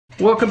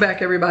Welcome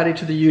back everybody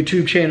to the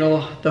YouTube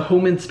channel, the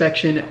Home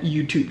Inspection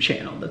YouTube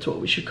channel. That's what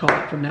we should call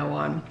it from now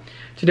on.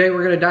 Today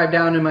we're going to dive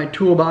down in my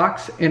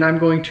toolbox and I'm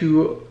going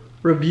to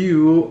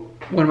review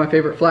one of my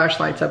favorite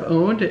flashlights I've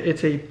owned.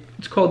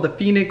 It's called the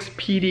Fenix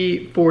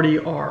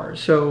PD40R.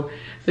 So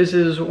this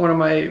is one of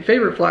my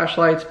favorite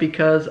flashlights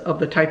because of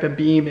the type of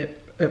beam it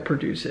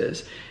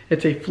produces.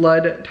 It's a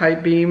flood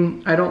type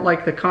beam. I don't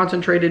like the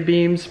concentrated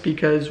beams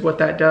because what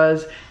that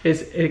does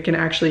is it can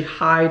actually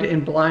hide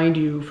and blind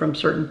you from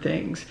certain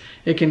things.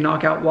 It can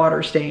knock out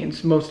water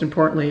stains, most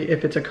importantly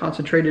if it's a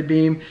concentrated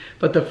beam.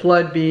 But the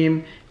flood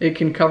beam, it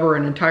can cover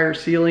an entire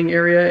ceiling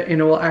area and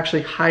it will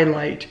actually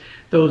highlight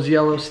those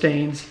yellow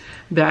stains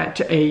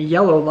that a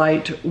yellow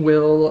light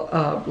will,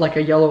 like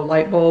a yellow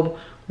light bulb,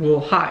 will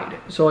hide.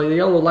 So a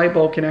yellow light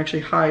bulb can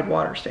actually hide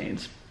water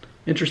stains.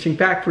 Interesting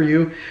fact for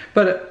you.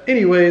 But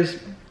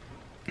anyways,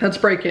 let's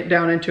break it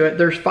down into it.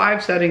 There's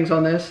 5 settings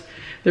on this.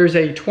 There's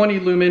a 20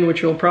 lumen,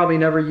 which you'll probably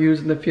never use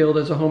in the field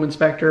as a home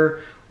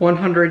inspector.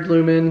 100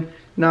 lumen,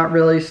 not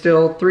really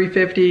still.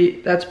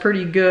 350, that's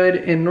pretty good.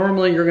 And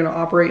normally you're gonna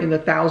operate in the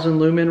 1000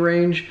 lumen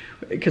range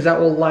because that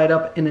will light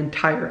up an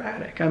entire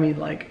attic. I mean,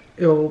 like,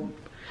 it'll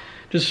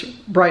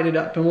just brighten it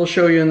up. And we'll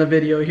show you in the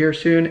video here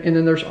soon. And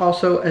then there's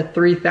also a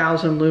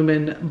 3000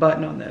 lumen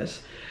button on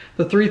this.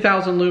 The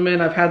 3000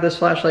 lumen, I've had this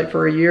flashlight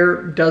for a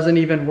year, doesn't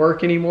even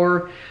work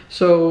anymore.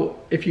 So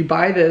if you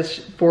buy this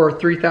for a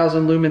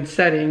 3000 lumen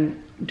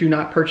setting, do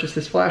not purchase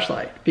this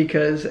flashlight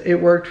because it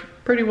worked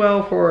pretty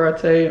well for, I'd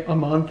say, a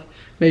month,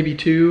 maybe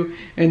 2.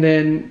 And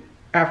then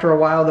after a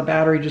while, the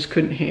battery just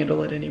couldn't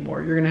handle it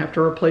anymore. You're gonna have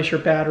to replace your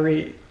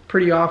battery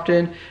pretty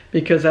often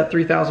because that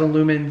 3000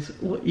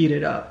 lumens will eat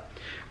it up.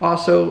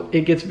 Also,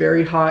 it gets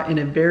very hot in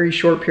a very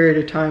short period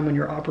of time when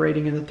you're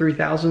operating in the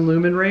 3000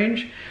 lumen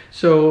range.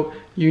 So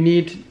you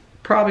need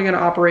probably gonna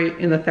operate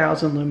in the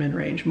 1000 lumen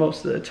range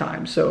most of the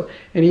time. So,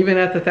 and even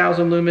at the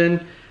 1000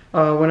 lumen,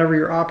 whenever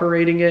you're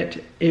operating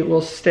it, it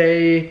will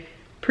stay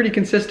pretty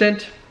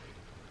consistent.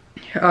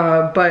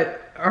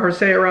 But I would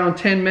say around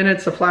 10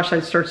 minutes, the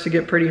flashlight starts to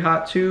get pretty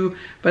hot too,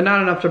 but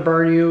not enough to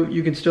burn you.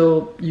 You can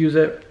still use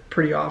it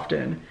pretty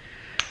often.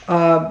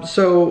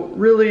 So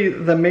really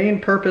the main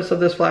purpose of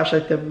this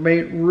flashlight,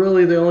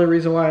 really the only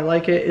reason why I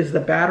like it is the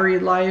battery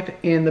life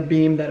and the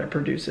beam that it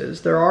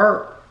produces. There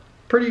are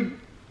pretty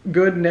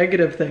good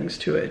negative things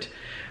to it.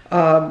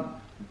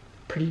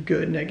 Pretty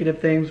good negative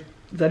things,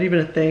 is that even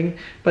a thing?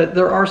 But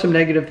there are some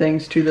negative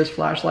things to this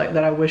flashlight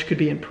that I wish could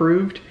be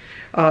improved.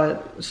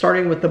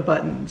 Starting with the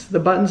buttons. The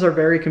buttons are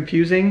very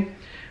confusing.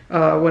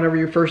 Whenever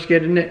you're first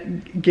getting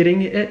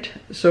it.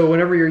 So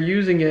whenever you're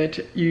using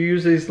it, you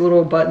use these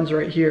little buttons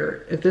right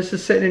here. If this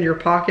is sitting in your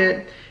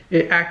pocket,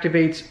 it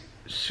activates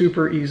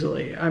super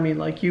easily. I mean,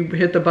 like, you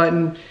hit the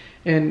button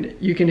and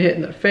you can hit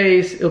in the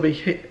face, it'll be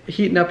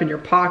heating up in your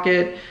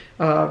pocket.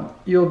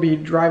 You'll be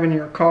driving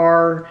your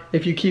car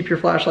if you keep your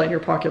flashlight in your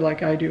pocket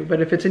like I do.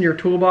 But if it's in your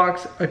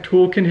toolbox, a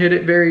tool can hit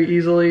it very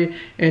easily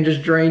and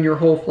just drain your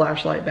whole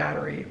flashlight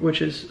battery,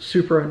 which is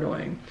super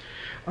annoying.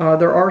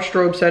 There are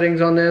strobe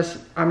settings on this.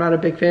 I'm not a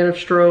big fan of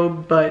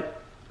strobe,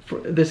 but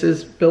this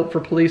is built for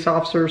police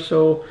officers,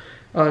 so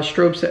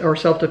strobe or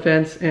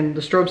self-defense, and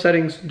the strobe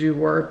settings do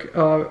work.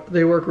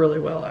 They work really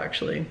well,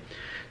 actually.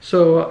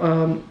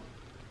 So,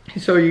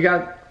 so you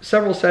got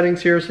several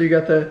settings here. So you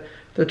got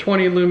the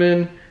 20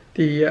 lumen,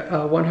 the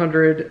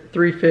 100,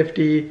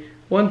 350,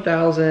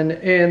 1000,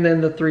 and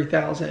then the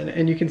 3000.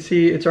 And you can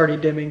see it's already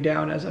dimming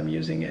down as I'm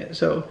using it.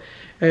 So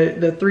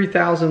the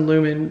 3000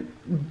 lumen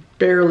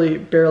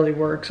barely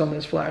works on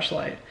this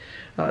flashlight.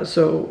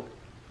 So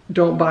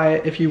don't buy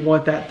it if you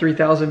want that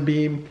 3000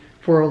 beam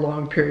for a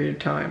long period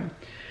of time.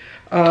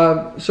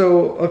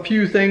 So a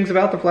few things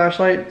about the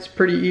flashlight. It's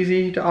pretty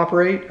easy to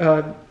operate.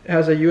 It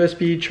has a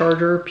USB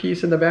charger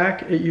piece in the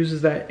back. It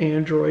uses that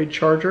Android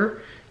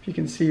charger. If you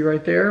can see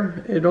right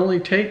there, it only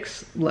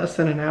takes less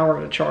than an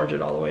hour to charge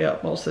it all the way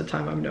up most of the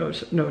time, I've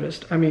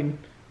noticed. I mean,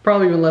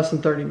 probably even less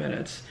than 30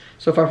 minutes.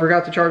 So if I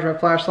forgot to charge my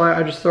flashlight,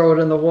 I just throw it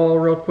in the wall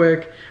real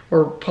quick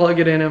or plug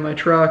it in my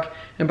truck,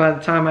 and by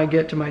the time I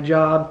get to my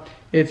job,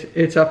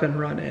 it's up and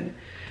running.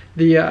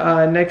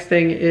 The next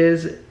thing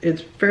is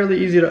it's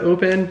fairly easy to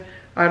open.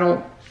 I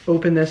don't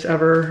open this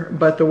ever,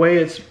 but the way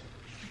it's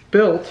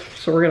built,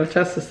 so we're gonna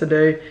test this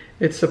today,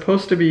 it's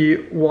supposed to be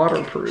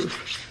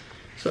waterproof.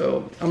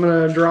 So I'm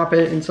gonna drop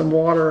it in some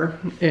water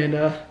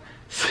and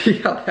see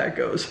how that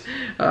goes.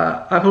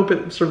 I hope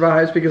it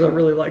survives because I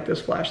really like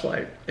this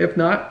flashlight. If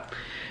not,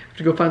 I have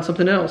to go find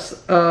something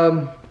else.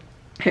 And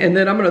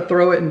then I'm gonna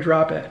throw it and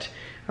drop it.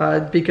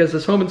 Because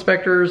as home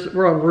inspectors,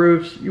 we're on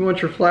roofs, you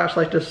want your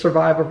flashlight to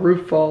survive a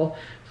roof fall.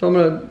 So I'm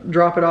gonna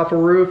drop it off a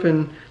roof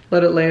and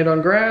let it land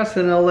on grass,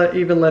 and I'll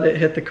even let it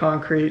hit the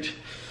concrete.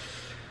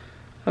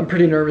 I'm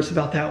pretty nervous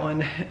about that one.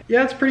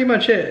 Yeah, that's pretty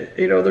much it.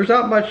 You know, there's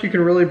not much you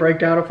can really break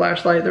down a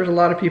flashlight. There's a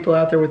lot of people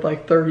out there with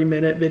like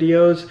 30-minute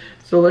videos.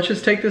 So let's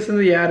just take this into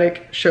the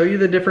attic, show you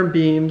the different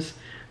beams,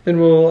 then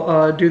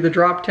we'll do the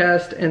drop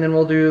test, and then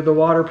we'll do the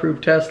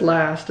waterproof test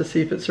last to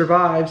see if it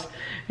survives.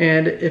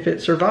 And if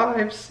it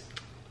survives,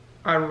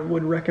 I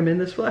would recommend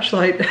this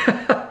flashlight.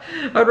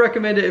 I'd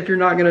recommend it if you're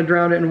not gonna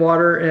drown it in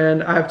water,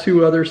 and I have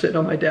 2 others sitting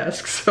on my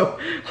desk, so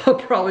I'll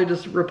probably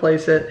just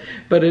replace it,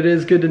 but it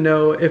is good to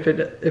know if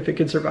it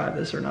can survive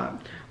this or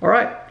not. All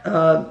right,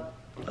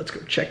 let's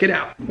go check it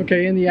out.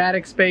 Okay, in the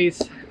attic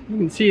space, you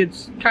can see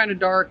it's kind of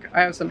dark.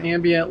 I have some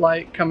ambient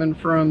light coming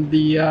from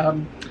the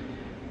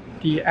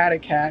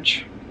attic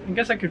hatch. I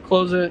guess I could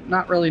close it,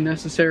 not really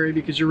necessary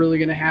because you're really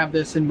gonna have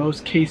this in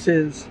most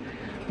cases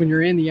when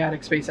you're in the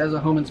attic space as a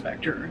home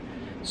inspector.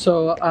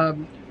 So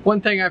one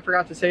thing I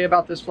forgot to say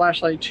about this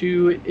flashlight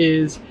too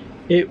is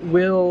it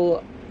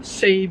will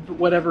save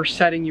whatever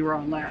setting you were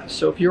on last.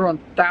 So if you're on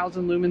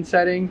 1000 lumen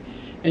setting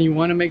and you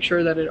want to make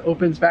sure that it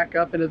opens back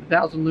up into the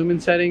 1000 lumen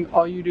setting,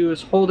 all you do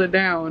is hold it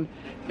down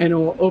and it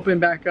will open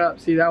back up.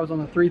 See, that was on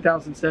the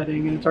 3000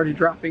 setting and it's already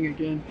dropping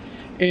again,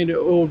 and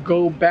it will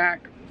go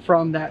back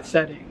from that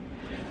setting.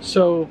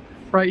 So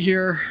right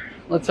here,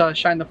 let's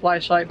shine the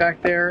flashlight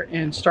back there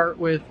and start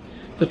with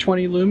the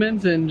 20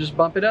 lumens and just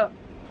bump it up.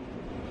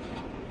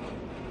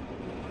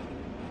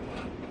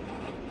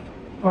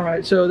 All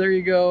right, so there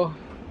you go.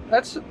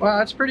 Wow,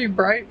 that's pretty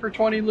bright for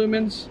 20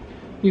 lumens.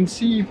 You can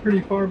see pretty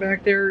far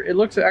back there. It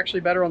looks actually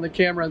better on the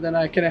camera than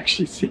I can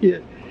actually see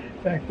it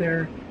back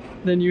there.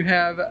 Then you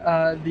have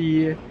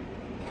the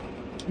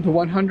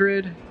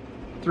 100,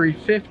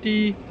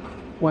 350,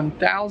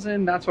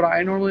 1000. That's what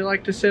I normally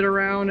like to sit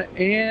around,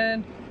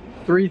 and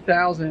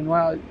 3000.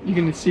 Wow, you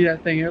can see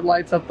that thing. It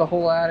lights up the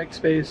whole attic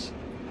space,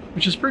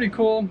 which is pretty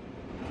cool.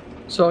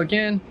 So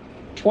again,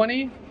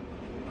 20,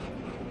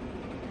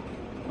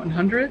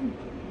 100,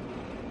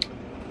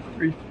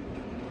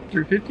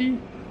 350,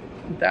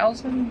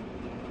 1000,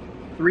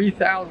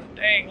 3000.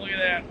 Dang, look at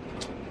that.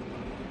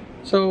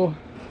 So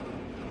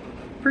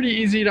pretty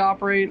easy to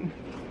operate.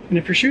 And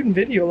if you're shooting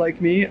video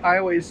like me, I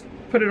always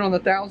put it on the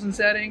 1000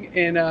 setting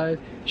and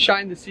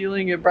shine the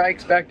ceiling. It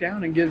breaks back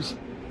down and gives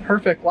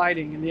perfect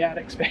lighting in the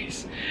attic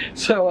space.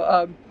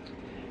 So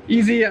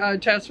easy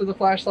test for the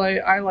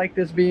flashlight. I like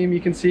this beam.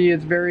 You can see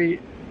it's very,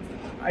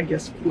 I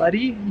guess,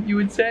 floody, you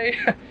would say.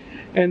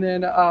 And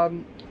then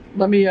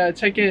let me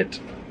take it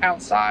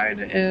outside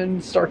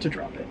and start to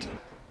drop it.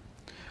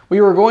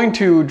 We were going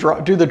to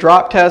do the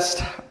drop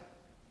test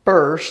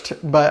first,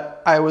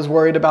 but I was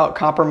worried about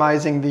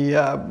compromising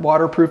the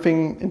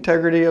waterproofing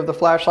integrity of the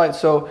flashlight.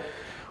 So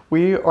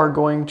we are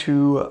going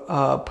to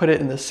put it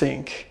in the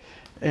sink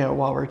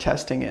while we're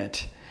testing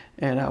it,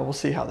 and we'll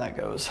see how that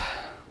goes.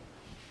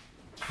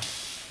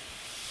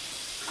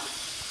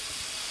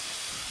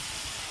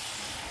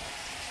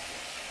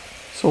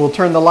 So we'll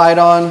turn the light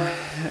on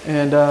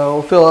and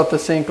we'll fill up the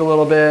sink a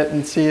little bit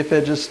and see if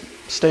it just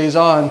stays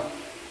on.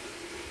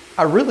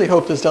 I really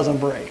hope this doesn't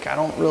break. I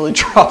don't really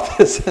drop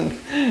this in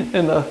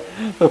the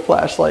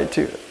flashlight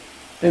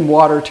in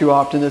water too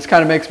often. This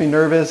kind of makes me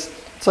nervous.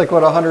 It's like,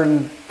 what,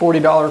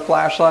 $140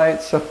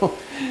 flashlight? So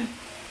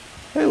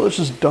hey, let's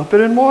just dump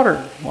it in water.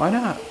 Why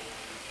not?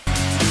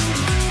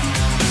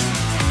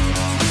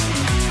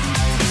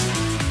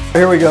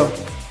 Here we go.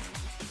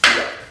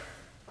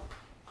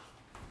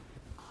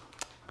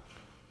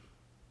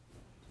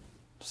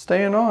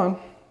 Staying on.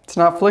 It's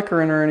not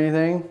flickering or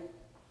anything.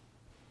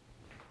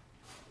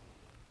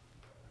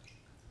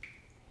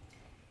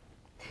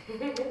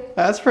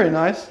 That's pretty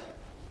nice.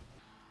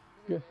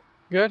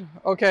 Good.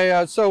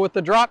 Okay, so with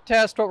the drop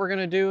test, what we're going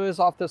to do is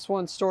off this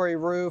 1-story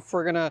roof,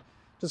 we're going to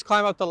just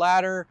climb up the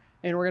ladder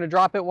and we're going to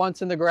drop it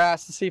once in the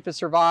grass to see if it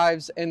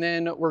survives, and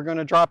then we're going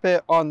to drop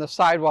it on the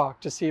sidewalk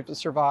to see if it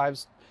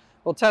survives.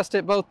 We'll test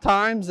it both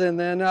times, and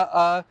then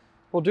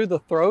we'll do the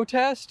throw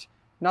test.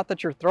 Not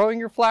that you're throwing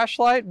your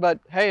flashlight, but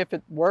hey, if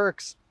it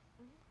works,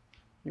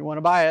 you want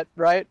to buy it,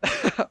 right?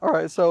 All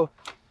right, so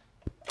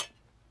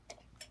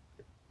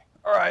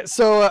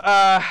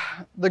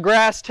the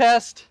grass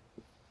test,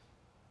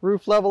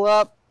 roof level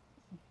up.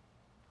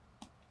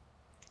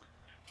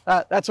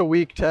 That's a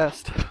weak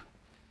test.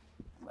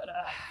 But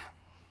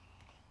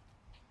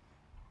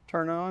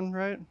turn on,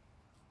 right?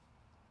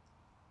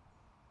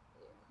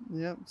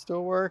 Yep,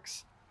 still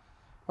works.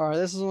 All right,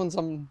 this is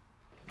when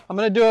I'm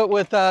gonna do it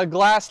with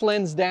glass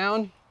lens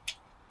down.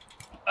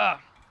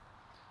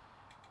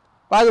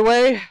 By the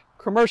way,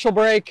 commercial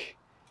break.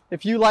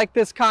 If you like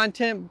this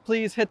content,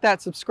 please hit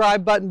that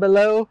subscribe button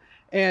below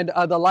and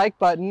the like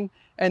button,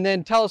 and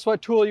then tell us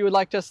what tool you would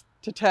like us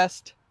to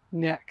test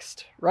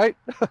next, right?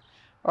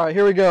 All right,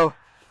 here we go.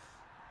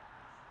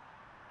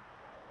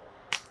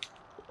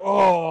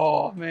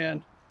 Oh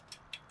man,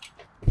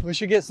 we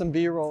should get some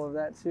B-roll of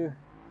that too.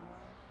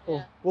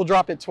 Yeah. We'll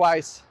drop it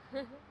twice.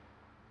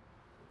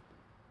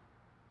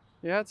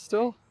 Yeah, it's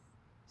still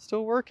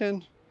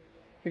working.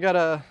 We got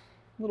a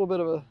little bit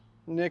of a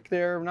nick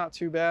there, not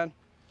too bad.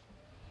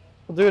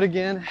 We'll do it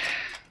again.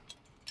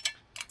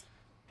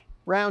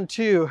 Round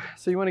 2.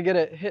 So you want to get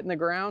it hitting the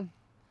ground?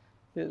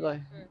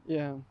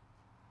 Yeah.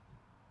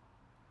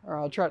 All right,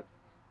 I'll try it.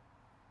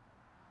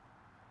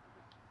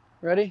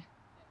 Ready?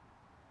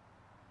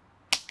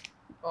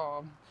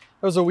 Oh,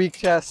 that was a weak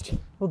test.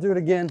 We'll do it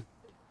again.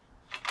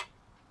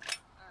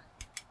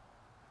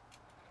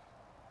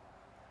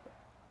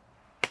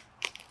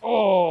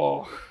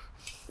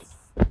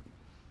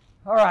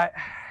 All right,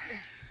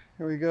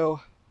 here we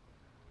go.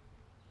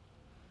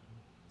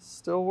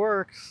 Still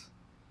works.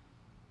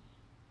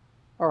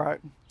 All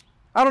right.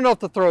 I don't know if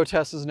the throw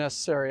test is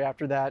necessary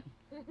after that.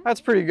 That's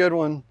a pretty good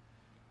one.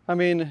 I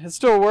mean, it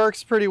still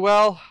works pretty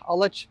well.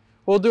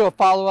 We'll do a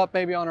follow-up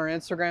maybe on our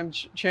Instagram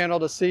channel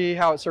to see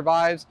how it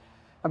survives.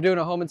 I'm doing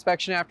a home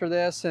inspection after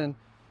this, and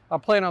I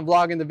plan on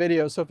vlogging the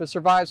video. So if it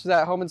survives for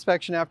that home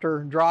inspection after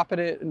dropping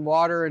it in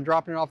water and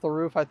dropping it off the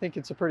roof, I think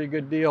it's a pretty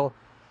good deal.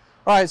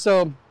 All right,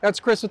 so that's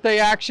Chris with A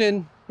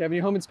Action. If you have any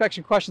home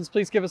inspection questions,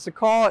 please give us a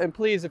call. And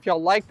please, if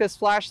y'all like this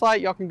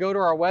flashlight, y'all can go to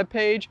our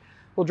webpage.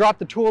 We'll drop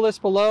the tool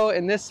list below,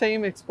 and this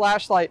same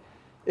flashlight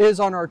is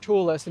on our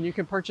tool list, and you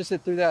can purchase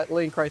it through that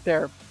link right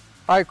there.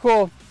 All right,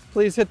 cool.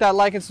 Please hit that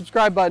like and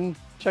subscribe button.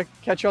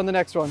 Catch you on the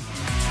next one.